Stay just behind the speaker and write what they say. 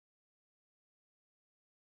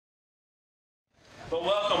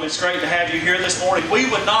welcome. It's great to have you here this morning. We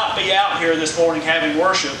would not be out here this morning having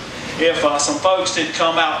worship if some folks didn't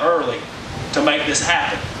come out early to make this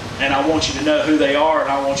happen. And I want you to know who they are,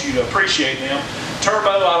 and I want you to appreciate them. Turbo,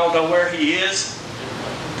 I don't know where he is.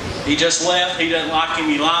 He just left. He doesn't like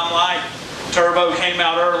any limelight. Turbo came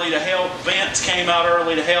out early to help. Vince came out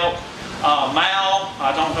early to help. Mal,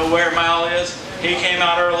 I don't know where Mal is. He came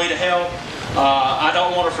out early to help. I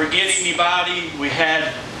don't want to forget anybody. We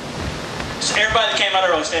had everybody that came out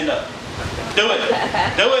early, stand up. Do it.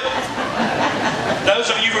 Do it. Those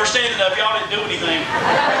of you who are standing up, y'all didn't do anything.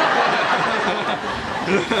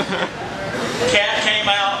 Kat came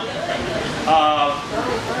out.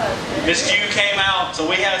 Miss Q came out. So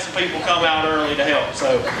we had some people come out early to help.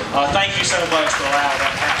 So thank you so much for allowing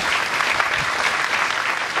that to happen.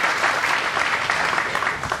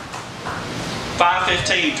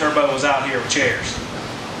 5:15, Turbo was out here with chairs.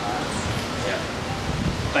 Yeah.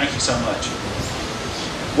 Thank you so much.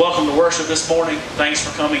 Welcome to worship this morning. Thanks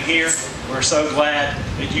for coming here. We're so glad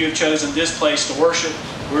that you have chosen this place to worship.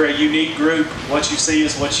 We're a unique group. What you see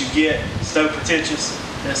is what you get. It's no pretentious.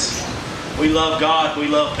 We love God. We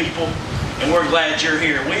love people. And we're glad you're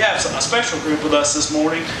here. We have a special group with us this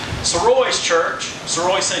morning. Soroy's church.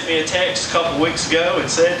 Soroy sent me a text a couple weeks ago and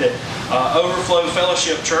said that Overflow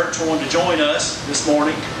Fellowship Church wanted to join us this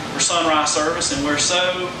morning for sunrise service, and we're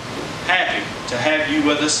so happy to have you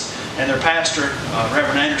with us. And their pastor,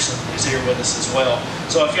 Reverend Anderson, is here with us as well.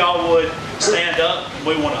 So if y'all would stand up,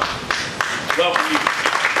 we want to welcome you.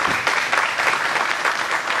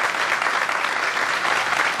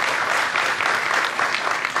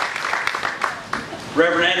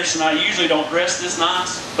 Reverend Anderson, I usually don't dress this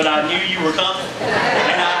nice, but I knew you were coming,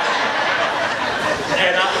 and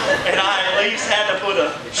I at least had to put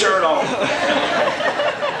a shirt on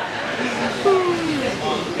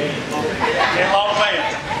and long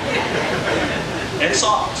pants and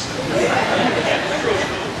socks.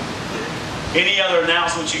 Any other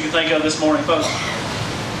announcements you can think of this morning, folks?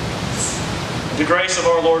 The grace of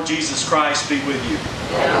our Lord Jesus Christ be with you.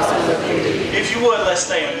 If you would, let's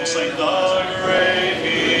stand. We'll sing the great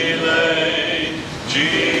healing,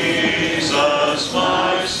 Jesus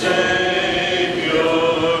my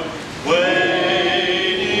Savior,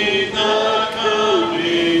 waiting the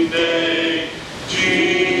coming day,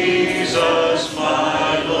 Jesus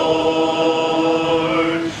my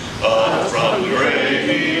Lord. Up from the grave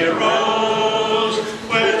he arose,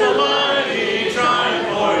 with a mighty triumph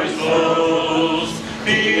for his foes.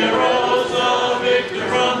 He arose the victor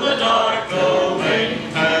from the dark domain,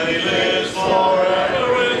 and he lives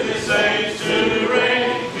forever with his saints to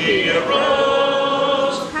reign. He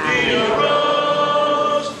arose,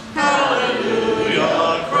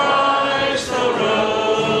 hallelujah, Christ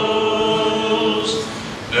arose.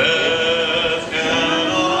 Death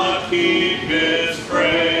cannot keep his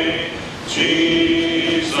prey,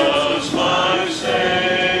 Jesus my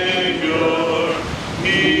Savior,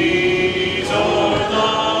 he tore the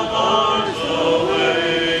bars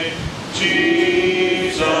away,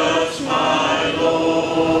 Jesus my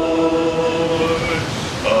Lord.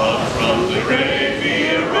 Up from the grave he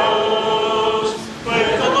arose,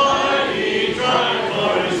 with a mighty triumph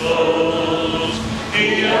for his foes. He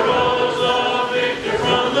arose the victor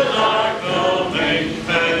from the dark domain,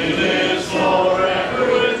 and he lives forever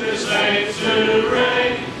with his saints to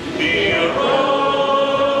reign. He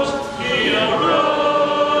arose,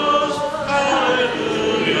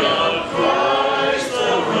 hallelujah, Christ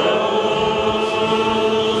arose.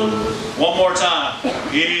 One more time.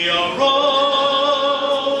 He arose,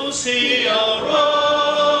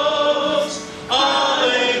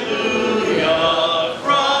 hallelujah,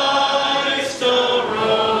 Christ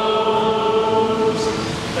arose.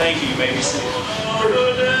 Thank you. You may be seated.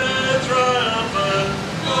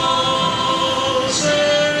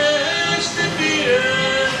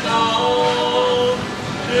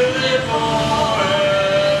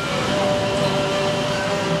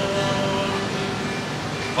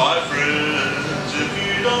 My friends, if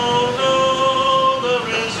you don't know the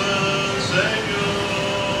risen Savior,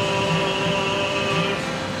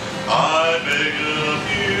 I beg of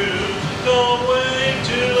you, don't wait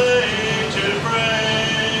too late to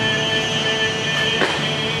pray.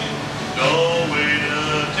 Don't wait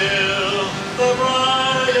until the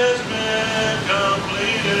bride has been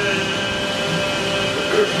completed.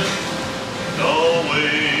 Don't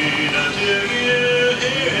wait until you hear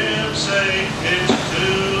him say it's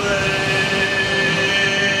too late.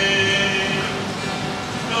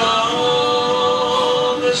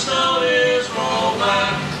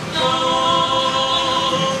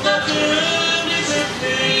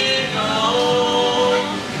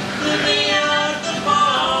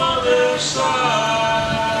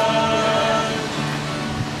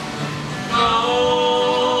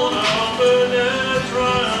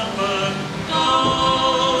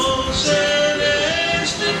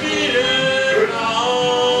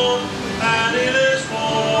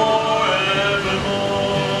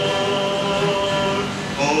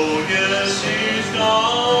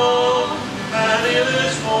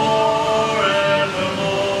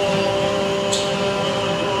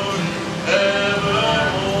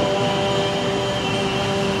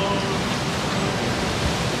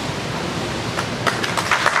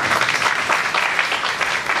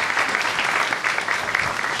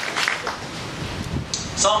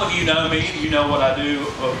 you know what I do,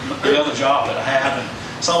 the other job that I have,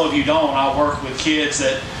 and some of you don't. I work with kids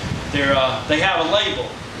that they have a label.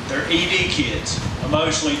 They're ED kids,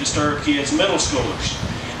 emotionally disturbed kids, middle schoolers.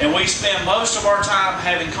 And we spend most of our time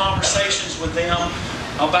having conversations with them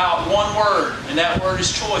about one word, and that word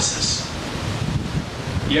is choices.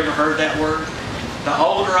 You ever heard that word? The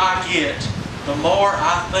older I get, the more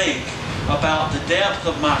I think about the depth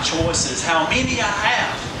of my choices, how many I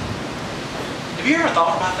have. Have you ever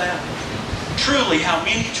thought about that? Truly, how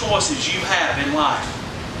many choices you have in life.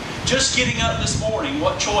 Just getting up this morning,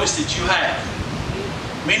 what choice did you have?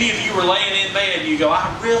 Many of you were laying in bed and you go, I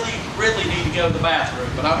really, really need to go to the bathroom,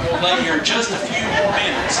 but I'm going to lay here just a few more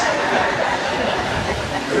minutes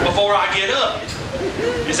before I get up.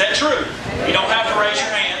 Is that true? You don't have to raise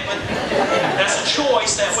your hand, but that's a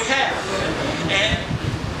choice that we have. And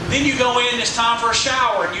then you go in, it's time for a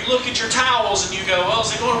shower, and you look at your towels and you go, well,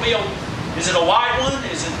 is it going to be is it a white one?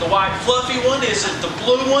 Is it the white fluffy one? Is it the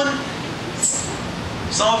blue one?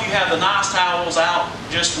 Some of you have the nice towels out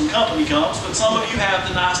just when company comes, but some of you have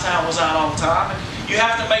the nice towels out all the time. And you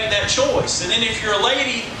have to make that choice. And then if you're a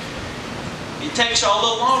lady, it takes y'all a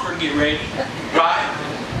little longer to get ready, right?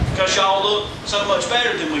 Because y'all look so much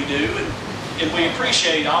better than we do, and we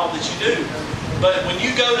appreciate all that you do. But when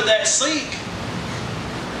you go to that sink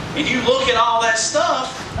and you look at all that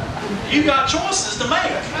stuff, you got choices to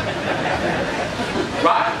make.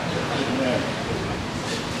 Right?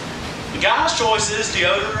 The guy's choice is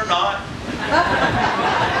deodorant or not.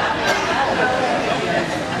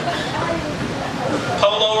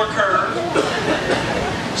 Polo or curve.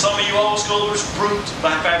 Some of you old schoolers, Brut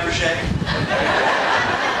by Fabergé.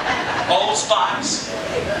 Old Spice.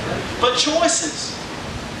 But choices.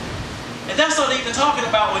 And that's not even talking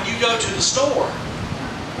about when you go to the store.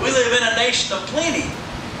 We live in a nation of plenty.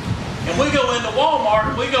 And we go into Walmart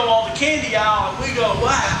and we go on the candy aisle and we go,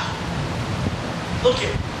 wow, look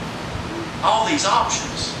at all these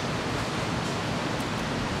options.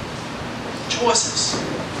 Choices.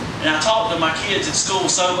 And I talk to my kids at school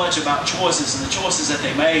so much about choices and the choices that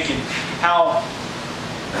they make and how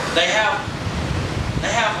they have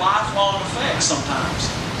lifelong effects sometimes.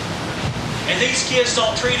 And these kids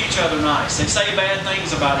don't treat each other nice. They say bad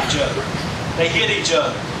things about each other. They hit each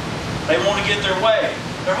other. They want to get their way.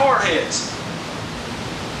 They're hard heads.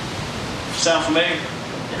 Sound familiar?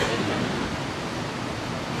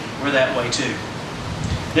 We're that way too.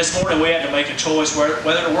 This morning we had to make a choice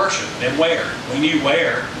whether to worship and where. We knew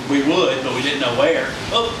where we would, but we didn't know where.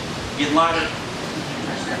 Oh, getting lighter.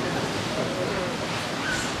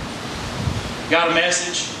 Got a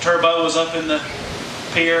message. Turbo was up in the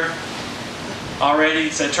pier already.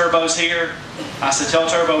 It said, Turbo's here. I said, tell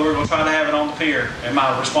Turbo we're going to try to have it on the pier. And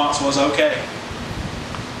my response was, okay.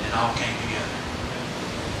 It all came together.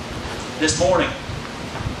 This morning,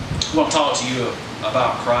 I want to talk to you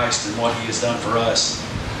about Christ and what He has done for us.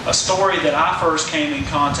 A story that I first came in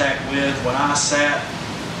contact with when I sat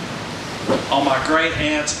on my great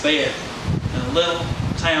aunt's bed in a little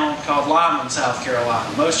town called Lyman, South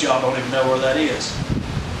Carolina. Most of y'all don't even know where that is.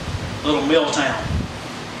 Little mill town.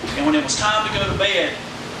 And when it was time to go to bed,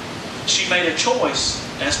 she made a choice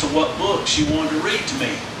as to what book she wanted to read to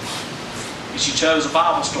me. And she chose a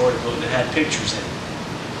Bible story book that had pictures in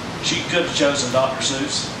it. She could have chosen Dr.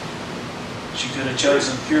 Seuss. She could have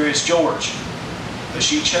chosen Curious George. But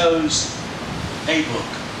she chose a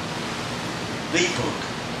book. The book.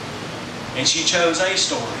 And she chose a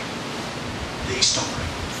story. The story.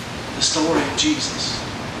 The story of Jesus.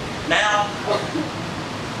 Now,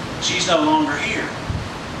 she's no longer here.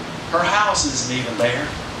 Her house isn't even there.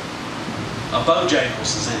 A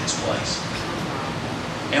Bojangles is in its place.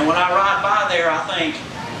 And when I ride by there, I think,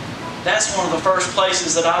 that's one of the first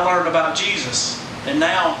places that I learned about Jesus. And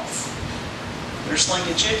now, they're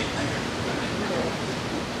slinging chicken there.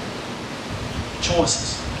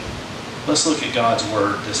 Choices. Let's look at God's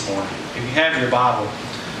Word this morning. If you have your Bible,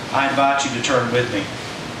 I invite you to turn with me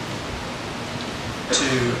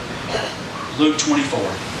to Luke 24.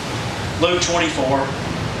 Luke 24.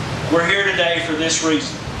 We're here today for this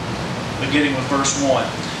reason, beginning with verse 1.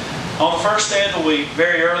 On the first day of the week,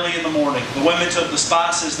 very early in the morning, the women took the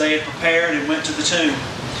spices they had prepared and went to the tomb.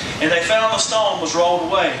 And they found the stone was rolled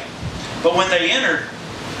away. But when they entered,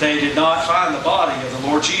 they did not find the body of the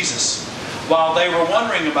Lord Jesus. While they were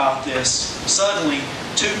wondering about this, suddenly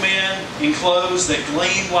 2 men in clothes that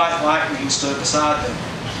gleamed like lightning stood beside them.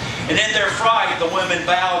 And in their fright, the women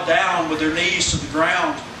bowed down with their knees to the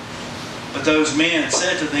ground. But those men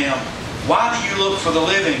said to them, "Why do you look for the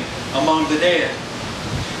living among the dead?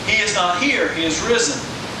 He is not here, He is risen.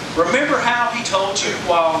 Remember how He told you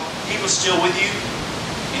while He was still with you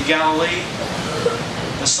in Galilee?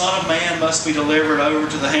 The Son of Man must be delivered over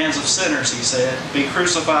to the hands of sinners, he said, be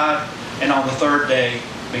crucified, and on the third day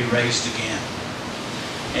be raised again.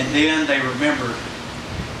 And then they remembered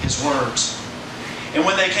his words. And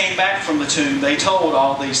when they came back from the tomb, they told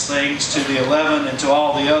all these things to the 11 and to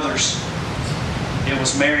all the others. It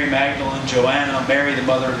was Mary Magdalene, Joanna, Mary the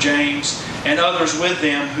mother of James, and others with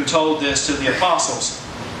them who told this to the apostles.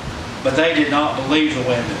 But they did not believe the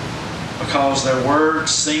women, because their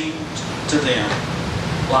words seemed to them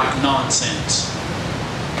like nonsense.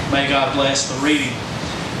 May God bless the reading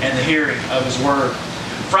and the hearing of His Word.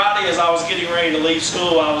 Friday, as I was getting ready to leave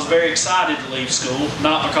school, I was very excited to leave school.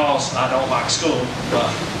 Not because I don't like school, but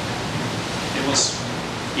it was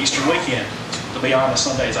Easter weekend. To be honest,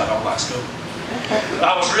 some days I don't like school.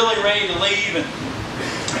 I was really ready to leave, and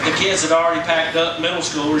the kids had already packed up. Middle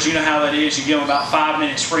schoolers, you know how that is. You give them about 5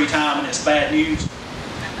 minutes free time and it's bad news.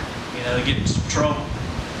 You know, they get in some trouble.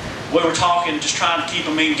 We were talking, just trying to keep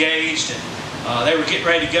them engaged, and they were getting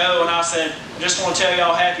ready to go, and I said, I just want to tell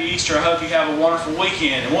y'all Happy Easter. I hope you have a wonderful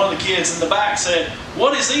weekend. And one of the kids in the back said,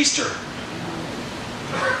 what is Easter?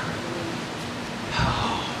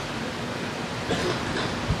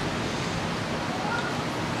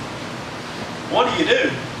 What do you do?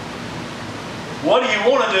 What do you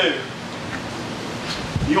want to do?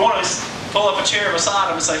 You want to pull up a chair beside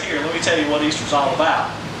them and say, here, let me tell you what Easter's all about.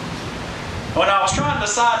 When I was trying to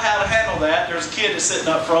decide how to handle that, there's a kid that's sitting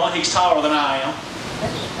up front. He's taller than I am.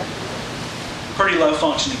 Pretty low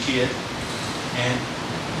functioning kid. And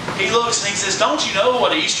he looks and he says, don't you know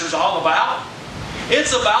what Easter's all about?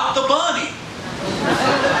 It's about the bunny.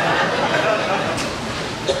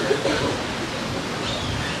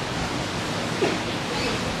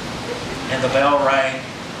 And the bell rang,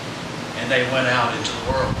 and they went out into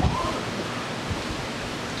the world.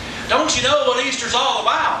 Don't you know what Easter's all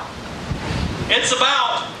about? It's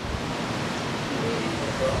about...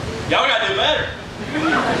 Y'all got to do better.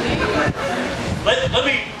 Let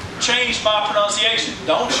me change my pronunciation.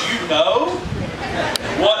 Don't you know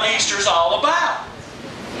what Easter's all about?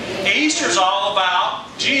 Easter's all about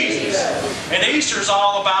Jesus. And Easter's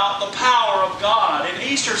all about the power of God. And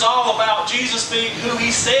Easter's all about Jesus being who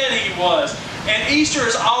He said He was. And Easter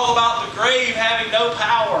is all about the grave having no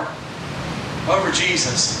power over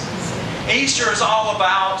Jesus. Easter is all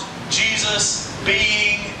about Jesus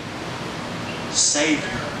being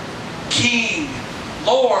Savior, King,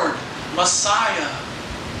 Lord, Messiah.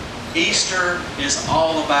 Easter is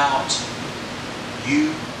all about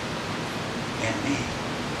you and me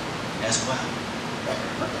as well.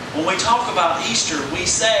 When we talk about Easter, we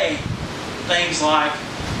say things like,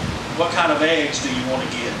 what kind of eggs do you want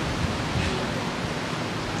to get?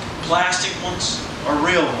 Plastic ones or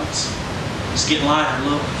real ones? It's getting lighter,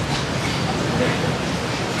 look.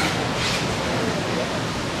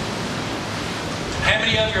 How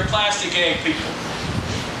many of you are plastic egg people?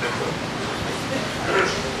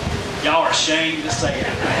 Y'all are ashamed to say it.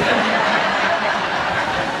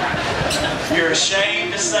 You're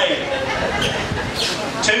ashamed to say it.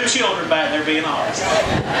 2 children back there being honest.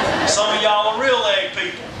 Some of y'all are real egg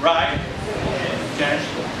people, right? Okay.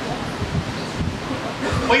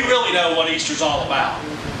 We really know what Easter's all about.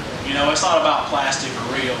 You know, it's not about plastic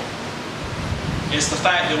or real. It's the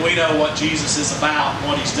fact that we know what Jesus is about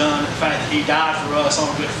and what He's done, and the fact that He died for us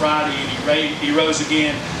on Good Friday and He rose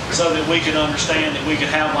again so that we could understand that we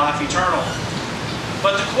could have life eternal.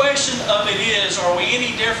 But the question of it is, are we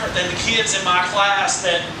any different than the kids in my class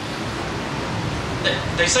that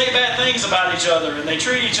they say bad things about each other and they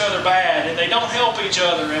treat each other bad and they don't help each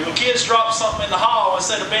other, and when kids drop something in the hall,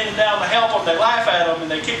 instead of bending down to help them, they laugh at them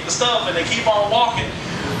and they kick the stuff and they keep on walking?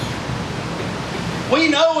 We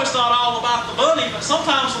know it's not all about the bunny, but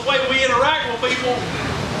sometimes the way we interact with people,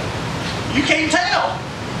 you can't tell.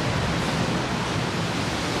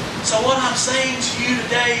 So what I'm saying to you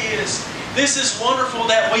today is, this is wonderful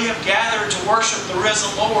that we have gathered to worship the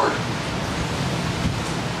risen Lord.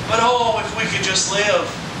 But oh, if we could just live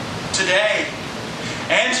today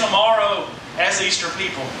and tomorrow as Easter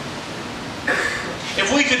people. If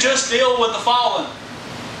we could just deal with the fallen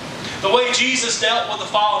the way Jesus dealt with the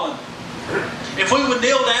fallen. If we would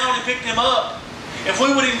kneel down and pick them up. If we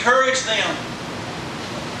would encourage them.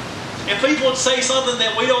 If people would say something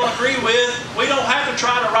that we don't agree with, we don't have to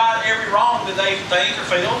try to right every wrong that they think or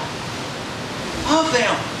feel. Love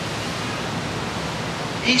them.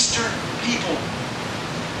 Easter people.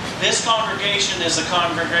 This congregation is a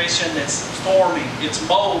congregation that's forming, it's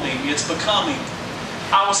molding, it's becoming.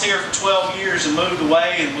 I was here for 12 years and moved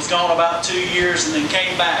away and was gone about 2 years and then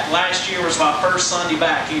came back. Last year was my first Sunday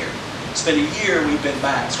back here. It's been a year we've been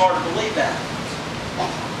back. It's hard to believe that.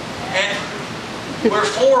 And we're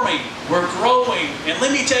forming. We're growing. And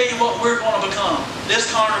let me tell you what we're going to become.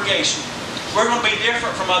 This congregation. We're going to be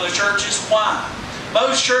different from other churches. Why?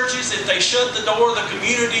 Most churches, if they shut the door, the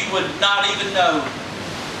community would not even know.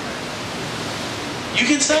 You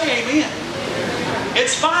can say amen.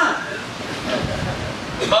 It's fine.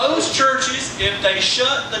 Most churches, if they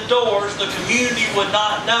shut the doors, the community would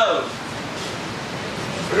not know.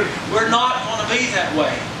 We're not going to be that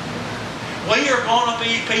way. We are going to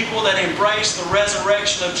be people that embrace the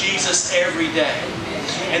resurrection of Jesus every day.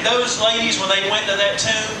 And those ladies, when they went to that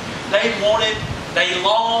tomb, they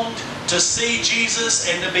longed to see Jesus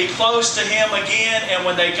and to be close to Him again. And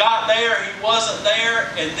when they got there, He wasn't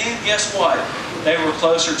there. And then guess what? They were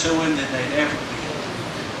closer to Him than they'd ever been.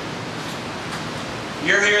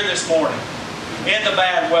 You're here this morning in the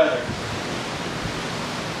bad weather.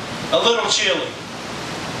 A little chilly.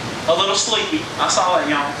 A little sleepy. I saw that,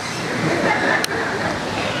 y'all.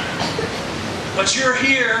 But you're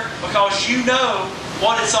here because you know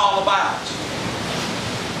what it's all about.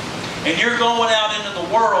 And you're going out into the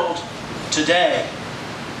world today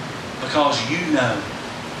because you know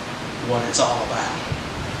what it's all about.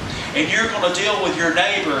 And you're going to deal with your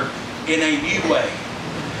neighbor in a new way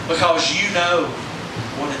because you know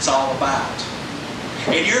what it's all about.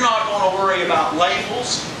 And you're not going to worry about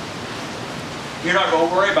labels. You're not going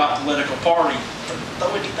to worry about political party.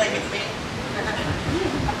 Throw anything at me.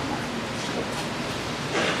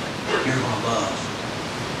 You're going to love.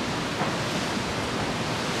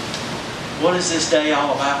 What is this day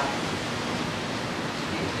all about?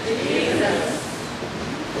 Jesus.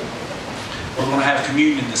 We're going to have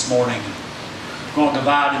communion this morning. We're going to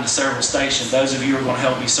divide into several stations. Those of you who are going to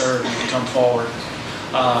help me serve, you can come forward.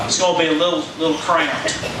 It's going to be a little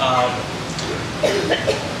cramped,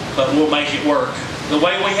 but we'll make it work. The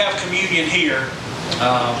way we have communion here,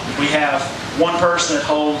 we have one person that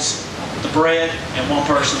holds the bread and one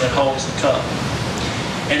person that holds the cup.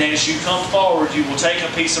 And as you come forward, you will take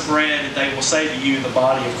a piece of bread and they will say to you, the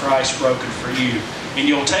body of Christ broken for you. And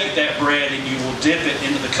you'll take that bread and you will dip it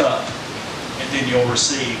into the cup. And then you'll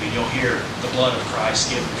receive and you'll hear the blood of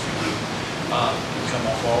Christ given for you. Come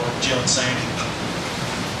on forward, Jill and Sandy.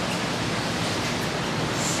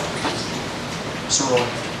 So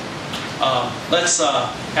let's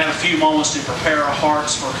have a few moments to prepare our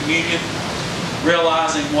hearts for communion,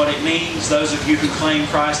 realizing what it means. Those of you who claim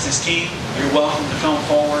Christ as King, you're welcome to come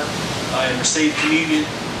forward and receive communion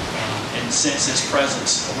and sense His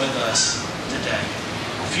presence with us today.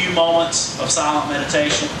 A few moments of silent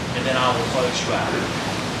meditation, and then I will close you out.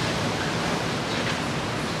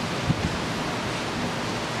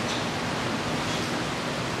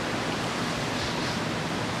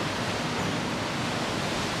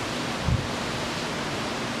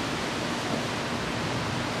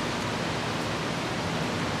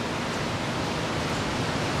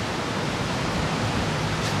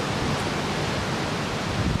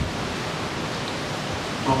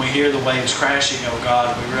 When we hear the waves crashing, oh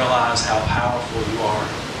God, we realize how powerful you are.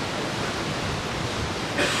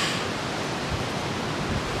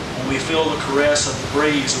 When we feel the caress of the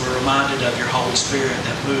breeze, we're reminded of your Holy Spirit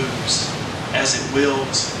that moves as it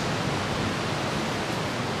wills,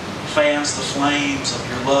 fans the flames of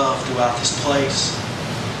your love throughout this place,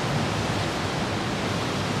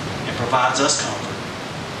 and provides us comfort.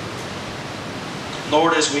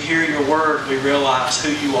 Lord, as we hear your word, we realize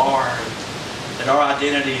who you are, that our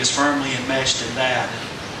identity is firmly enmeshed in that.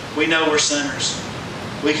 We know we're sinners.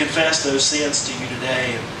 We confess those sins to you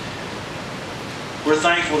today. We're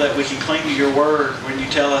thankful that we can cling to your word when you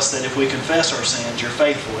tell us that if we confess our sins, you're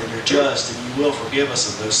faithful and you're just and you will forgive us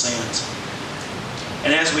of those sins.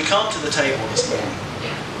 And as we come to the table this morning,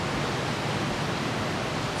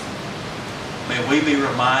 may we be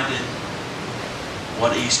reminded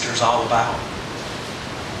what Easter's all about.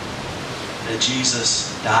 That Jesus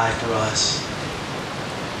died for us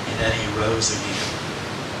and that He rose again.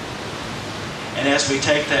 And as we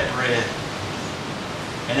take that bread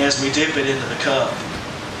and as we dip it into the cup,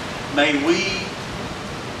 may we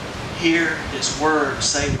hear His word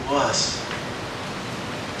say to us,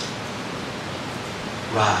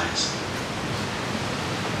 rise,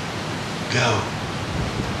 go,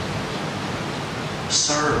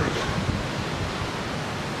 serve,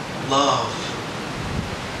 love.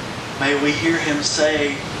 May we hear Him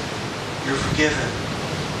say, you're forgiven.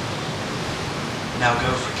 Now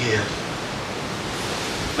go forgive.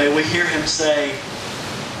 May we hear Him say,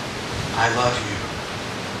 I love you.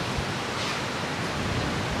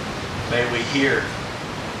 May we hear.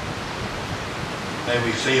 May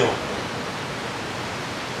we feel.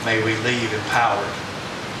 May we leave empowered,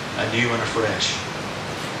 anew and afresh.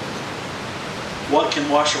 What can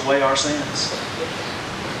wash away our sins?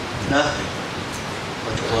 Nothing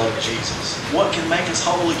but the blood of Jesus. What can make us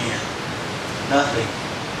whole again? Nothing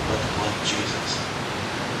but the blood of Jesus.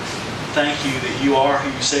 Thank you that you are who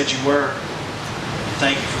you said you were. And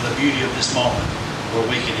thank you for the beauty of this moment where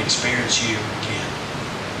we can experience you again.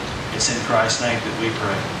 It's in Christ's name that we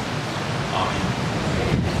pray. Amen.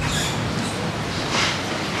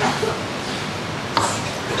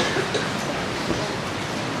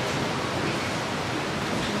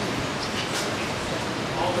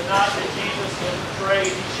 On the night that Jesus was betrayed,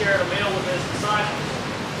 he shared a meal with his disciples,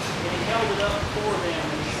 and he held it up before them,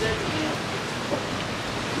 and he said to them,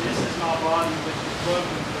 "This is my body, which is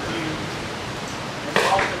broken for you. As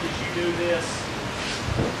often as you do this,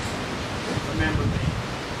 remember me."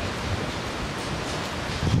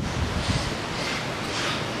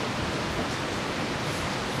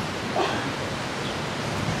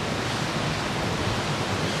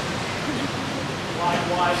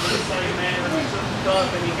 Likewise, in the same manner, he took the cup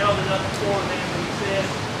and he held it up before them, and he said,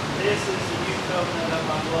 "This is the new covenant of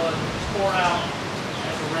my blood, which is poured out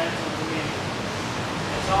as a ransom for many.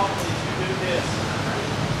 As often as you do this,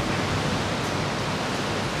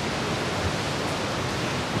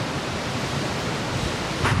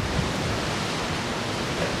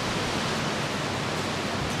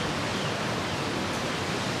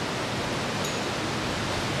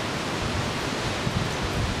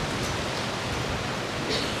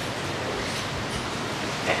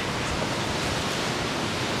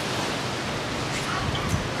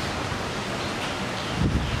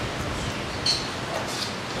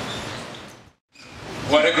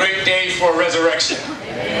 What a great day for resurrection.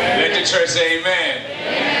 Amen. Let the church say amen.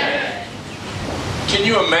 Amen. Can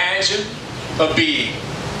you imagine a being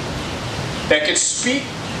that could speak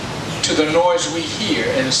to the noise we hear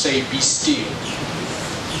and say, "Be still"?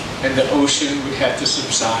 And the ocean would have to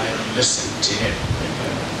subside and listen to him.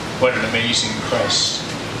 What an amazing Christ.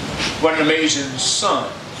 What an amazing Son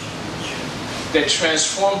that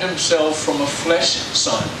transformed himself from a flesh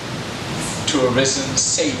son to a risen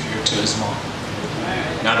Savior to his mom.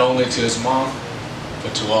 Not only to his mom,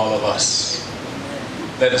 but to all of us.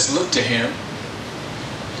 Let us look to him.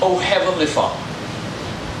 Oh, Heavenly Father,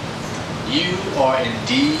 you are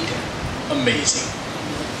indeed amazing.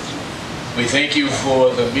 We thank you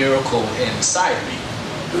for the miracle inside me.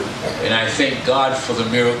 And I thank God for the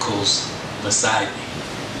miracles beside me.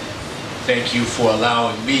 Thank you for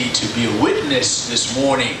allowing me to be a witness this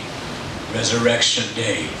morning, Resurrection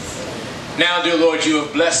Day. Now, dear Lord, you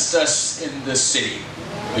have blessed us in the city,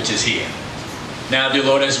 which is here. Now, dear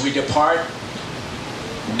Lord, as we depart,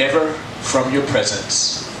 never from your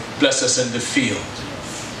presence, bless us in the field.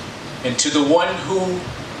 And to the one who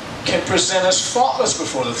can present us faultless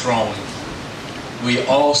before the throne, we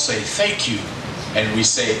all say thank you. And we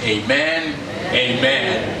say amen,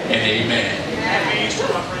 amen, and amen. Happy Easter,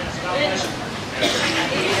 my friends. God bless you.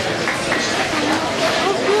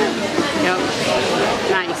 Yep.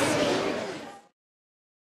 Nice.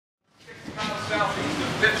 Southeast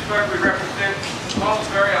of Pittsburgh, we represent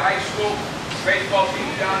Salisbury High School baseball team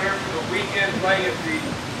down here for the weekend playing at the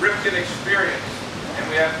Ripken Experience. And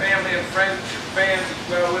we have family and friends and fans as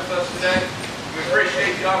well with us today. We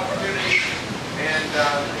appreciate the opportunity and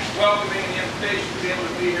welcoming the invitation to be able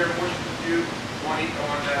to be here and worship with you on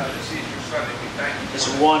this Easter Sunday. We thank you. It's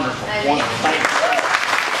wonderful, wonderful. Thank you.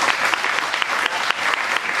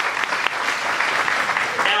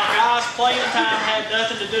 Now, guys, playing time had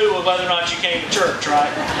nothing to do with whether or not you came to church, right?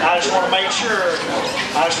 I just want to make sure.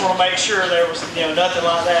 There was, nothing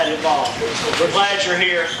like that involved. We're glad you're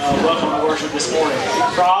here. Welcome to worship this morning.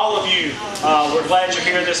 For all of you, we're glad you're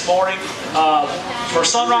here this morning. For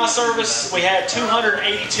sunrise service, we had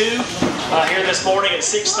 282 here this morning at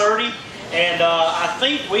 6:30. And I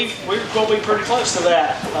think we're going to be pretty close to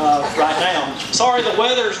that right now. Sorry the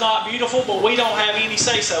weather is not beautiful, but we don't have any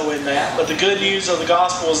say-so in that. But the good news of the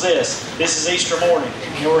gospel is this. This is Easter morning,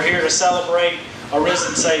 and we're here to celebrate a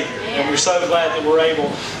risen Savior. And we're so glad that we're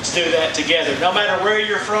able to do that together. No matter where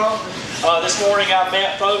you're from, this morning I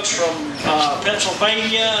met folks from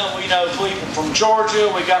Pennsylvania. We know people from Georgia.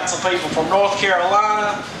 We got some people from North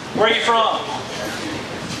Carolina. Where are you from?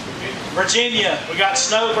 Virginia. We got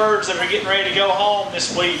snowbirds that are getting ready to go home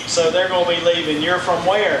this week, so they're going to be leaving. You're from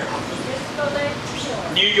where?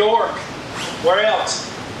 New York. Where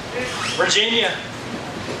else? Virginia.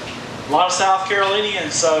 A lot of South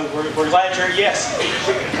Carolinians, so we're glad you're here. Yes.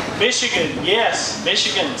 Michigan. Yes,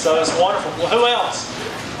 Michigan. So it's wonderful. Well, who else?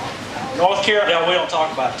 North Carolina. Yeah, we don't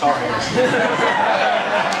talk about Tar Heels.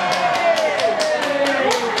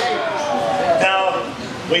 No,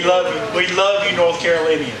 we love you. We love you, North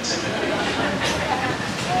Carolinians.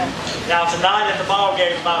 Now tonight at the ball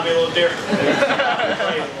game it might be a little different.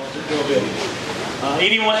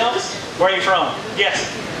 Anyone else? Where are you from?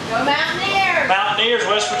 Yes. Go Mountaineers! Mountaineers,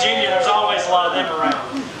 West Virginia. There's always a lot of them around.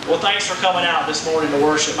 Well, thanks for coming out this morning to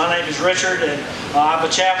worship. My name is Richard, and I'm a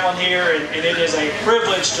chaplain here, and it is a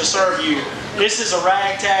privilege to serve you. This is a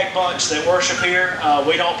ragtag bunch that worship here.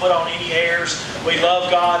 We don't put on any airs. We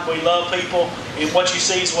love God. We love people. And what you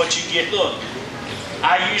see is what you get. Look,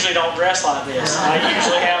 I usually don't dress like this. I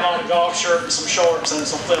usually have on a golf shirt and some shorts and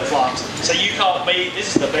some flip-flops. So you caught me.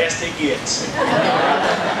 This is the best it gets.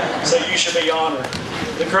 So you should be honored.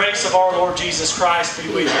 The grace of our Lord Jesus Christ be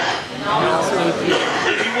with you.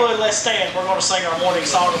 If you would, let's stand. We're going to sing our morning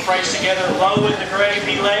song of praise together. Low in the grave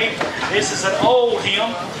he lay. This is an old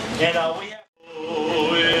hymn. And we have...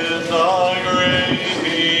 Low in the grave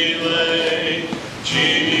he lay,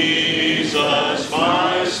 Jesus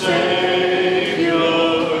my Savior,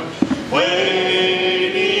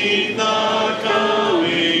 waiting the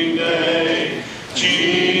coming day,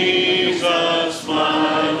 Jesus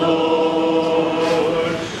my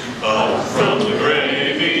Lord. Up from the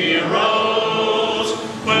grave he arose,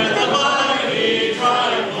 with a mighty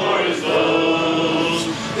triumph for his foes.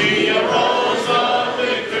 He arose a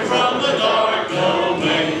victor from the dark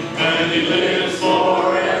domain, and he lives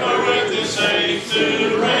forever with his saints to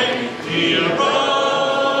reign. He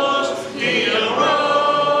arose,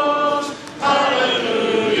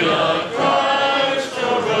 hallelujah, Christ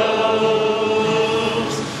arose.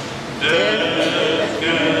 Death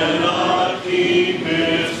cannot keep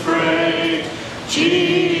his prey,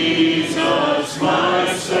 Jesus my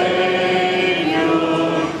Savior,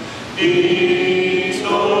 he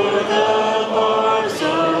tore the bars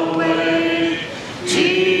away,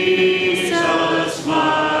 Jesus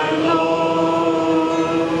my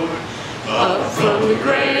Lord. Up from the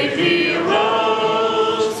grave he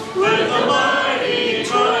arose, with a mighty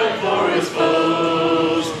triumph for his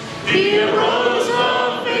foes. He arose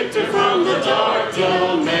a victor from the dark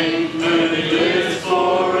domain, and he lives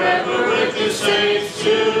forever with his saints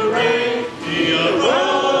to reign. He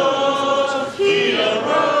arose,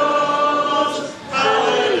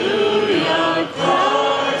 hallelujah,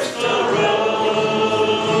 Christ arose.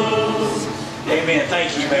 Amen. Thank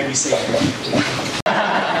you. You may be seated.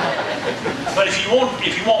 But if you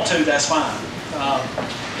want to, that's fine.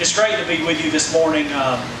 It's great to be with you this morning.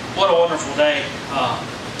 What a wonderful day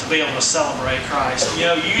to be able to celebrate Christ. You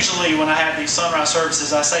know, usually when I have these sunrise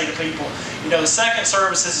services, I say to people, you know, the second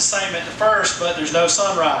service is the same at the first, but there's no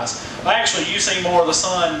sunrise. Well, actually, you see more of the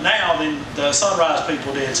sun now than the sunrise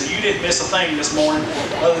people did, so you didn't miss a thing this morning,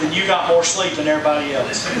 other than you got more sleep than everybody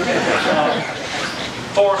else.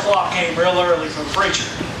 4 o'clock came real early for the preacher,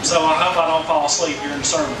 so I hope I don't fall asleep during the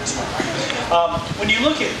sermon this morning. When you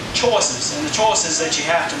look at choices and the choices that you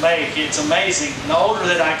have to make, it's amazing. The older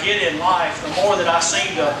that I get in life, the more that I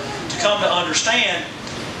seem to come to understand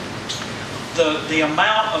the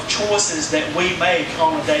amount of choices that we make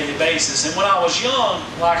on a daily basis. And when I was young,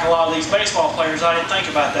 like a lot of these baseball players, I didn't think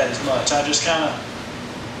about that as much. I just kind of,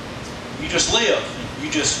 you just live.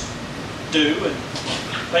 You just do, and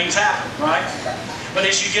things happen, right? But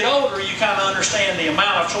as you get older, you kind of understand the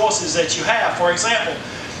amount of choices that you have. For example,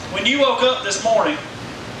 when you woke up this morning,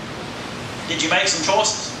 did you make some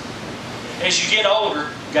choices? As you get older,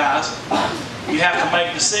 guys, you have to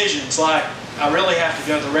make decisions like, I really have to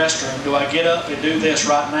go to the restroom. Do I get up and do this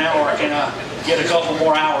right now, or can I get a couple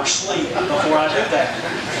more hours sleep before I do that?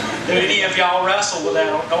 Do any of y'all wrestle with that?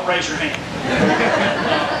 Don't raise your hand.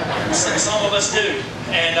 Some of us do.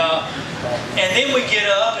 And then we get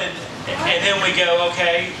up and then we go,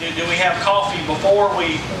 okay, do we have coffee before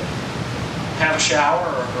we have a shower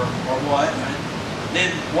or what?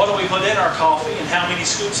 Then what do we put in our coffee, and how many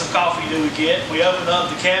scoops of coffee do we get? We open up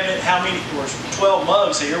the cabinet. How many? There's 12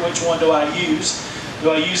 mugs here. Which one do I use?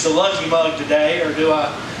 Do I use the Lucky mug today, or do I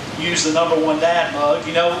use the #1 Dad mug?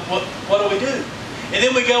 You know, what do we do? And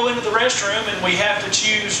then we go into the restroom and we have to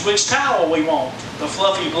choose which towel we want. The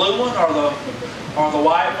fluffy blue one, or the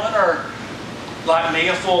white one, or like me,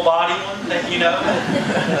 a full body one that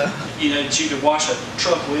that you could wash a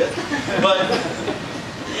truck with. But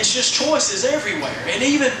it's just choices everywhere. And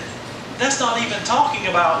even, that's not even talking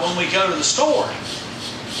about when we go to the store.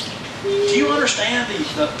 Do you understand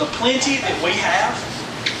the plenty that we have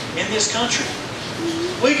in this country?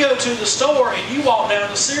 We go to the store and you walk down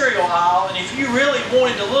the cereal aisle, and if you really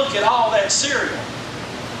wanted to look at all that cereal,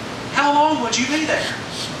 how long would you be there?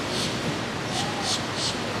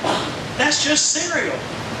 That's just cereal.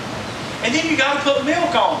 And then you got to put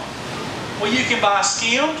milk on. Well, you can buy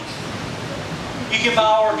skimmed. You can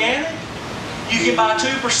buy organic. You can buy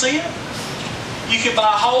 2%. You can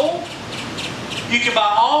buy whole. You can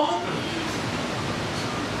buy almond.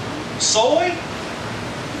 soy,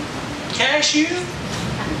 cashew,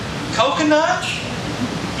 coconut.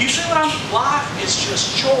 You see what I'm? Life is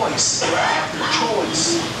just choice after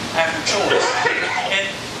choice after choice. And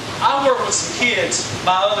I work with some kids.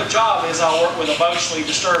 My other job is I work with emotionally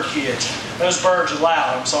disturbed kids. Those birds are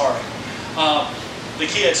loud, I'm sorry. The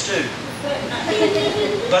kids too.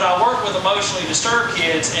 But I work with emotionally disturbed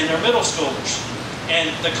kids and they're middle schoolers. And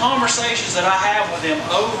the conversations that I have with them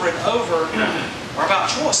over and over are about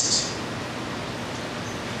choices.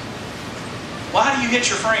 Why do you hit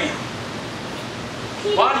your friend?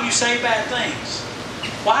 Why do you say bad things?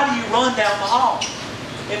 Why do you run down the hall?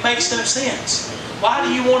 It makes no sense. Why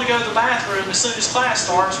do you want to go to the bathroom as soon as class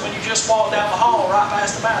starts when you just walk down the hall right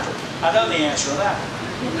past the bathroom? I know the answer to that.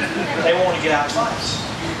 They want to get out of class.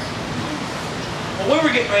 Well, we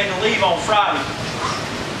were getting ready to leave on Friday,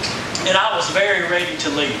 and I was very ready to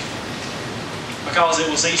leave because it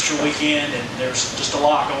was Easter weekend and there's just a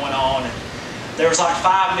lot going on. And there was like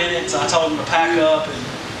 5 minutes. I told them to pack up, and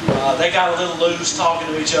they got a little loose talking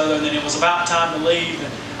to each other, and then it was about time to leave.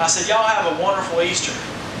 And I said, y'all have a wonderful Easter.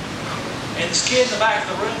 And this kid in the back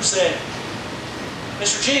of the room said,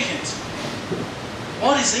 Mr. Jenkins,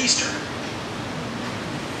 what is Easter?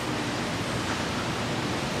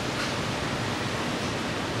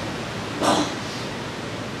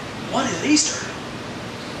 What is Easter?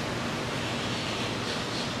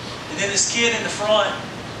 And then this kid in the front,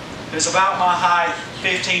 who's about my height,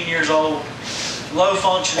 15 years old,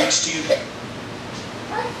 low-functioning student.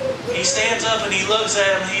 He stands up and he looks at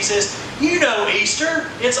him and he says, you know Easter,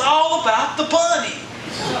 it's all about the bunny.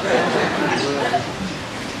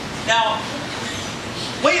 Now,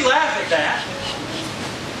 we laugh at that.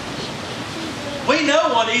 We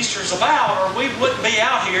know what Easter's about, or we wouldn't be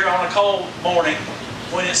out here on a cold morning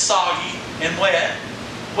when it's soggy and wet.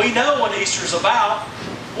 We know what Easter's about.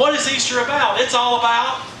 What is Easter about? It's all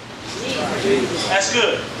about Jesus. That's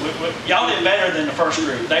good. Y'all did better than the first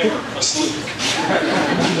group. They were asleep.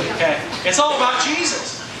 Okay. It's all about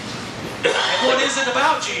Jesus. And what is it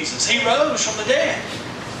about Jesus? He rose from the dead.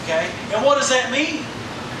 Okay. And what does that mean?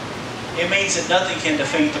 It means that nothing can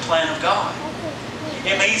defeat the plan of God.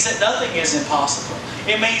 It means that nothing is impossible.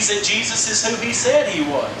 It means that Jesus is who He said He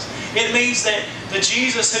was. It means that the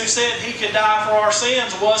Jesus who said He could die for our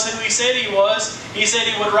sins was who He said He was. He said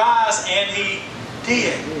He would rise, and He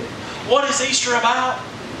did. What is Easter about?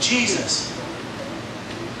 Jesus.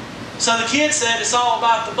 So the kid said it's all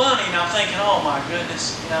about the bunny, and I'm thinking, oh my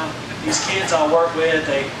goodness, these kids I work with,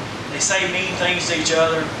 they say mean things to each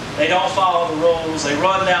other. They don't follow the rules. They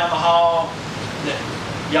run down the hall.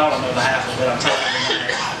 Y'all don't know the half of it I'm telling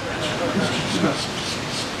you.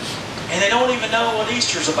 And they don't even know what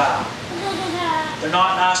Easter's about. They're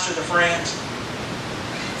not nice to their friends.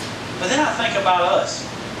 But then I think about us.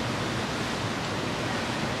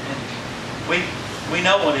 And we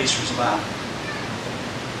know what Easter's about.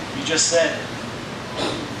 You just said it.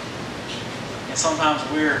 And sometimes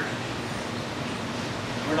we're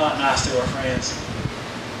not nice to our friends.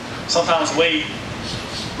 Sometimes we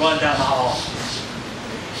run down the hall.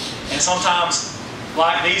 And sometimes,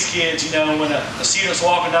 like these kids, when a student's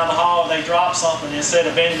walking down the hall and they drop something, instead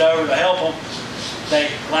of bending over to help them, they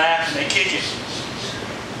laugh and they kick it.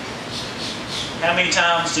 How many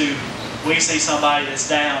times do we see somebody that's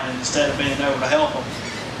down, and instead of bending over to help them,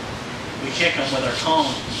 we kick them with our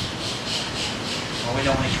tongue, or we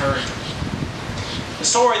don't encourage them? The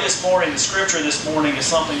story this morning, the scripture this morning, is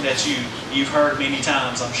something that you've heard many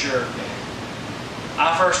times, I'm sure.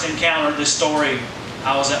 I first encountered this story.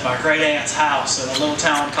 I was at my great aunt's house in a little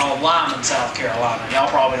town called Lyman, South Carolina. Y'all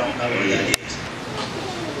probably don't know where that is.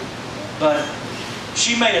 But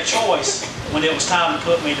she made a choice when it was time to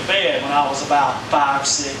put me to bed when I was about 5,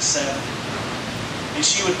 6, 7. And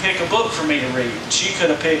she would pick a book for me to read. She could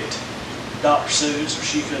have picked Dr. Seuss, or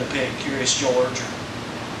she could have picked Curious George, or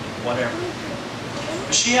whatever.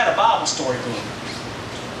 But she had a Bible story book.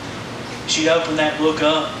 She'd open that book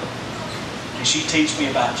up and she'd teach me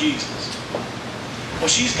about Jesus. Well,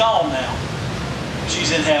 she's gone now.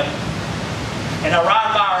 She's in heaven. And I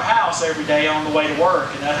ride by her house every day on the way to work,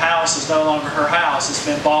 and that house is no longer her house. It's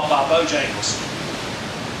been bought by Bojangles.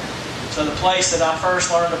 So the place that I first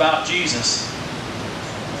learned about Jesus,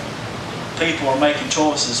 people are making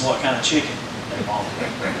choices what kind of chicken they want.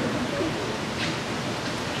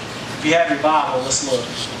 If you have your Bible, let's look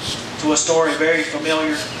to a story very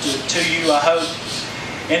familiar to you, I hope.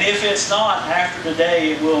 And if it's not, after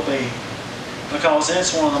today it will be, because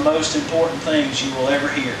it's one of the most important things you will ever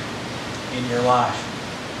hear in your life.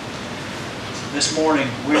 This morning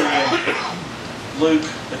we're in Luke,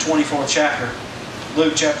 the 24th chapter.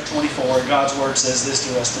 Luke chapter 24, and God's Word says this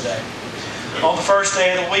to us today. On the first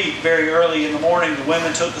day of the week, very early in the morning, the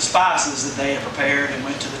women took the spices that they had prepared and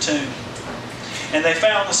went to the tomb. And they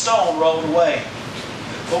found the stone rolled away.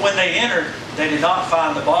 But when they entered, they did not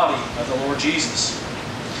find the body of the Lord Jesus.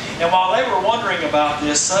 And while they were wondering about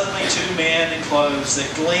this, suddenly two men in clothes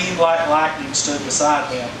that gleamed like lightning stood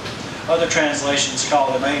beside them. Other translations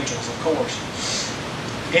call them angels, of course.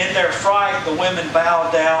 In their fright, the women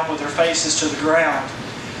bowed down with their faces to the ground.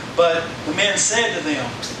 But the men said to them,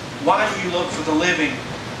 "Why do you look for the living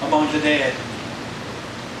among the dead?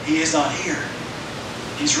 He is not here.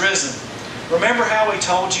 He's risen. Remember how he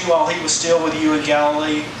told you while he was still with you in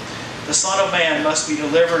Galilee? The Son of Man must be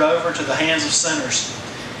delivered over to the hands of sinners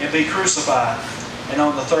and be crucified, and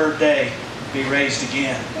on the third day be raised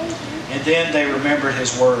again." And then they remembered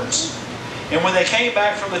his words. And when they came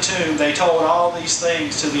back from the tomb, they told all these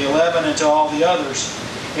things to the 11 and to all the others.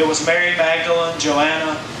 It was Mary Magdalene,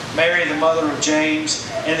 Joanna, Mary the mother of James,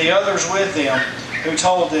 and the others with them who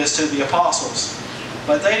told this to the apostles.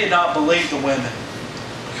 But they did not believe the women,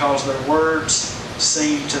 because their words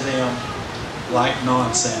seemed to them like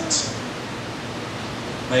nonsense.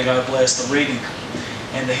 May God bless the reading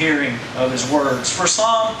and the hearing of His words. For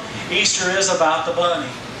some, Easter is about the bunny.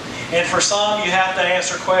 And for some, you have to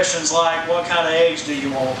answer questions like, what kind of eggs do you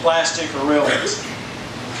want, plastic or real eggs?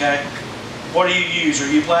 Okay? What do you use? Are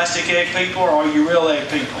you plastic egg people or are you real egg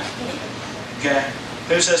people? Okay?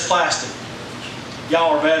 Who says plastic?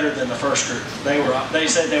 Y'all are better than the first group. They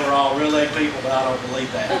said they were all real egg people, but I don't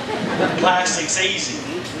believe that. Plastic's easy.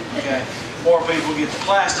 Okay? More people get the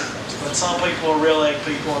plastic ones, but some people are real egg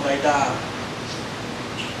people and they die.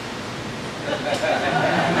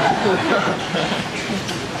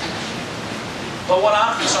 But what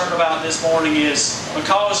I'm concerned about this morning is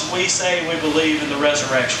because we say we believe in the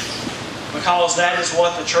resurrection, because that is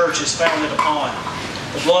what the church is founded upon,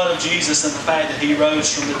 the blood of Jesus and the fact that He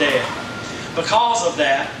rose from the dead. Because of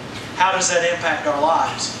that, how does that impact our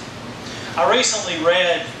lives? I recently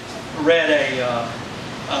read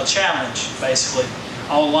a challenge, basically,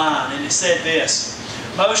 online, and it said this: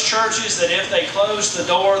 most churches that if they closed the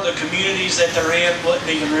door, the communities that they're in wouldn't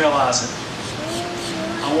even realize it.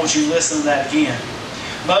 I want you to listen to that again.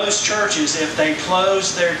 Most churches, if they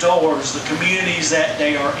closed their doors, the communities that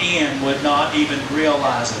they are in would not even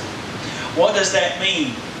realize it. What does that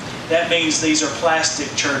mean? That means these are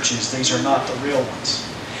plastic churches. These are not the real ones.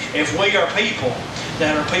 If we are people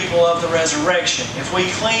that are people of the resurrection, if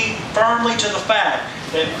we cling firmly to the fact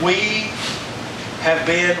that we have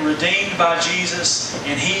been redeemed by Jesus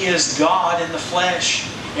and He is God in the flesh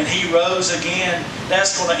and He rose again,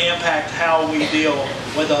 that's going to impact how we deal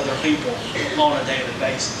with other people on a daily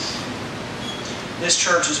basis. This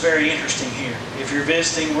church is very interesting here. If you're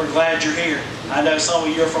visiting, we're glad you're here. I know some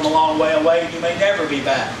of you are from a long way away and you may never be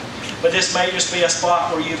back. But this may just be a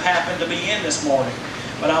spot where you've happened to be in this morning.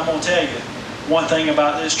 But I'm going to tell you one thing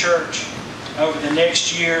about this church. Over the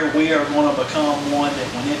next year, we are going to become one that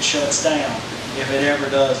when it shuts down, if it ever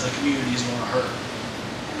does, the community is going to hurt.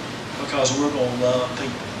 Because we're going to love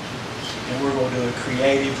people. And we're going to do it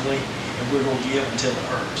creatively. And we're going to give until it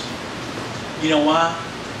hurts. You know why?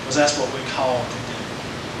 Because that's what we're called to do.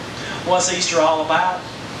 What's Easter all about?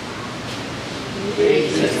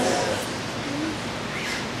 Jesus.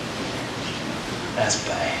 That's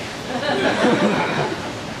bad.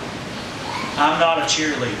 I'm not a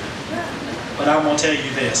cheerleader. But I'm going to tell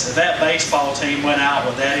you this. If that baseball team went out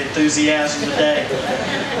with that enthusiasm today,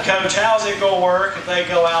 Coach, how's it going to work if they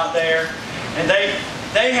go out there and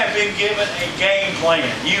they have been given a game plan?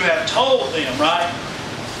 You have told them, right?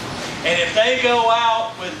 And if they go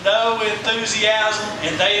out with no enthusiasm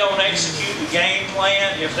and they don't execute the game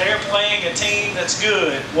plan, if they're playing a team that's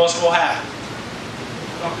good, what's going to happen?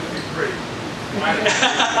 It's not going to be great.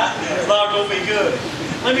 It's not going to be good.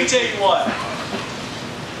 Let me tell you what.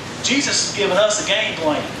 Jesus has given us a game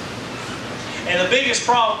plan. And the biggest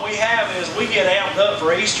problem we have is we get amped up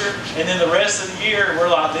for Easter, and then the rest of the year we're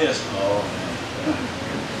like this.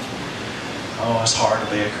 Oh, it's hard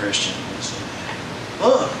to be a Christian.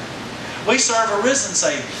 Look, we serve a risen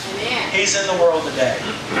Savior. He's in the world today.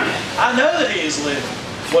 I know that He is living,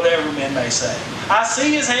 whatever men may say. I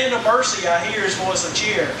see His hand of mercy. I hear His voice of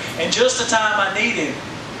cheer. And just the time I need Him,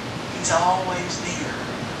 He's always near.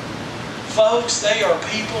 Folks, they are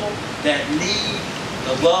people that need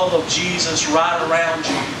the love of Jesus right around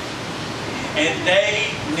you. And they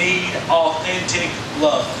need authentic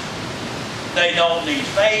love. They don't need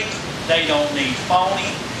fake. They don't need phony.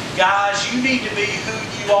 Guys, you need to be who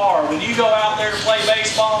you are. When you go out there to play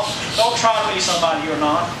baseball, don't try to be somebody you're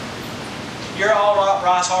not. You're all right,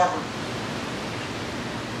 Bryce Harper.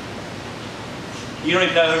 You don't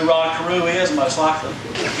even know who Rod Carew is, most likely.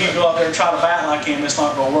 If you go up there and try to bat like him, it's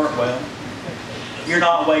not going to work well. You're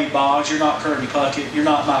not Wade Boggs. You're not Kirby Puckett. You're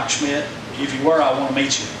not Mike Schmidt. If you were, I want to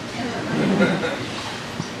meet you.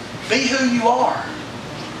 Be who you are.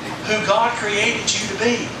 Who God created you to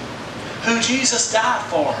be. Who Jesus died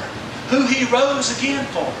for. Who He rose again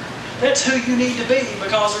for. That's who you need to be,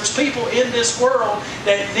 because there's people in this world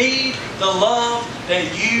that need the love that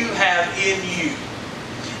you have in you.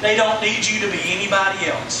 They don't need you to be anybody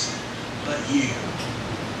else but you.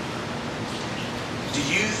 Do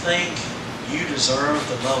you think you deserve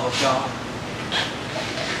the love of God?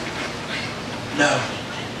 No.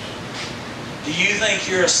 Do you think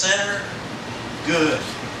you're a sinner? Good.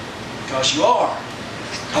 Because you are.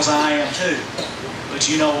 Because I am too. But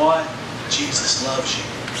you know what? Jesus loves you.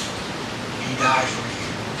 He died for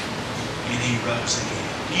you. And He rose again.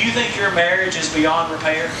 Do you think your marriage is beyond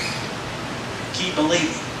repair? Keep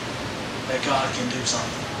believing that God can do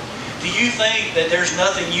something. Do you think that there's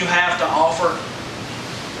nothing you have to offer?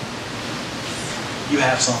 You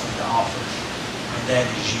have something to offer. And that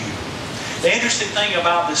is you. The interesting thing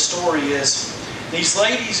about this story is these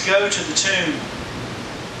ladies go to the tomb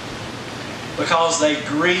because they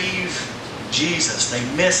grieve Jesus. They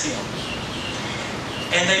miss Him.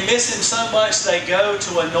 And they miss Him so much they go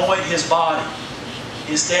to anoint His body,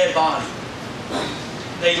 His dead body.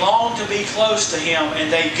 They long to be close to Him,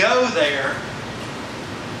 and they go there.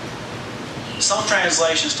 Some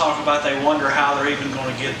translations talk about they wonder how they're even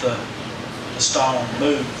going to get the stone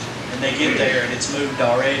moved. And they get there and it's moved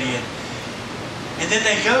already. And then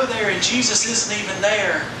they go there and Jesus isn't even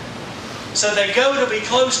there. So they go to be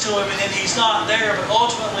close to Him and then He's not there. But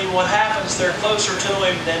ultimately what happens, they're closer to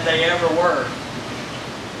Him than they ever were.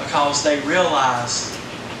 Because they realize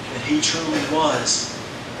that He truly was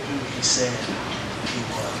who He said He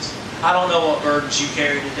was. I don't know what burdens you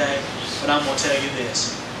carry today, but I'm going to tell you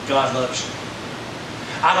this. God loves you.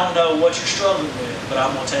 I don't know what you're struggling with, but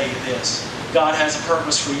I'm going to tell you this. God has a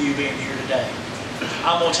purpose for you being here today.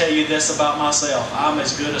 I'm going to tell you this about myself. I'm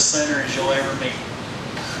as good a sinner as you'll ever meet.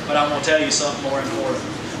 But I'm going to tell you something more important.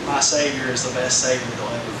 My Savior is the best Savior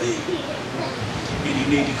there'll ever be. And you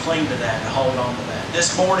need to cling to that and hold on to that.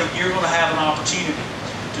 This morning, you're going to have an opportunity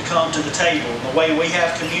to come to the table. The way we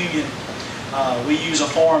have communion, we use a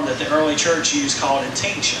form that the early church used called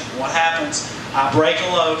intinction. What happens, I break a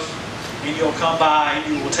loaf, and you'll come by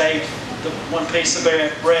and you will take the one piece of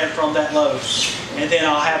bread from that loaf, and then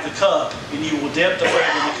I'll have the cup, and you will dip the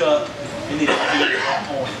bread in the cup, and then it'll be at that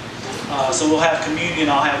point. So we'll have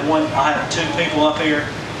communion. I'll have two people up here,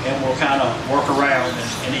 and we'll kind of work around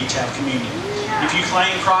and each have communion. If you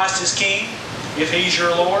claim Christ as King, if He's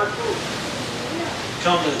your Lord,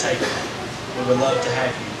 come to the table. We would love to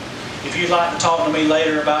have you. If you'd like to talk to me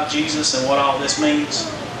later about Jesus and what all this means,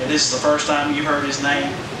 and this is the first time you've heard His name,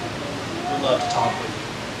 we'd love to talk with you.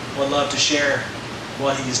 Would love to share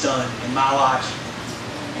what He's done in my life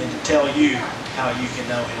and to tell you how you can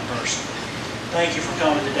know Him personally. Thank you for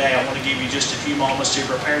coming today. I want to give you just a few moments to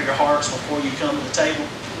prepare your hearts before you come to the table,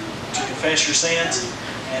 to confess your sins,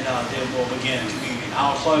 and then we'll begin communion.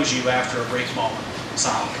 I'll close you after a brief moment.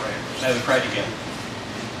 Silent prayer. May we pray together.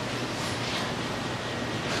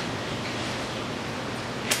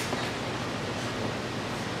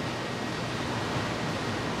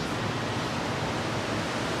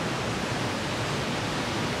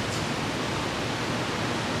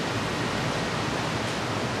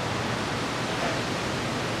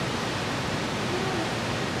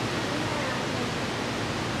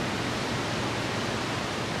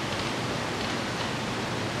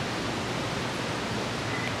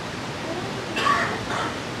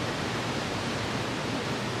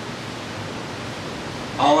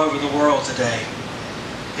 All over the world today,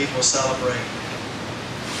 people celebrate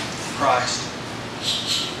Christ.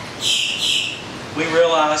 We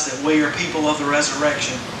realize that we are people of the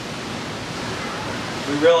resurrection.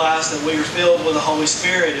 We realize that we are filled with the Holy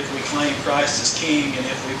Spirit if we claim Christ as King and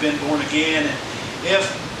if we've been born again. And if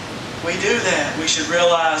we do that, we should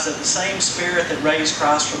realize that the same Spirit that raised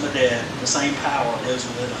Christ from the dead, the same power lives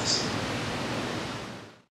within us.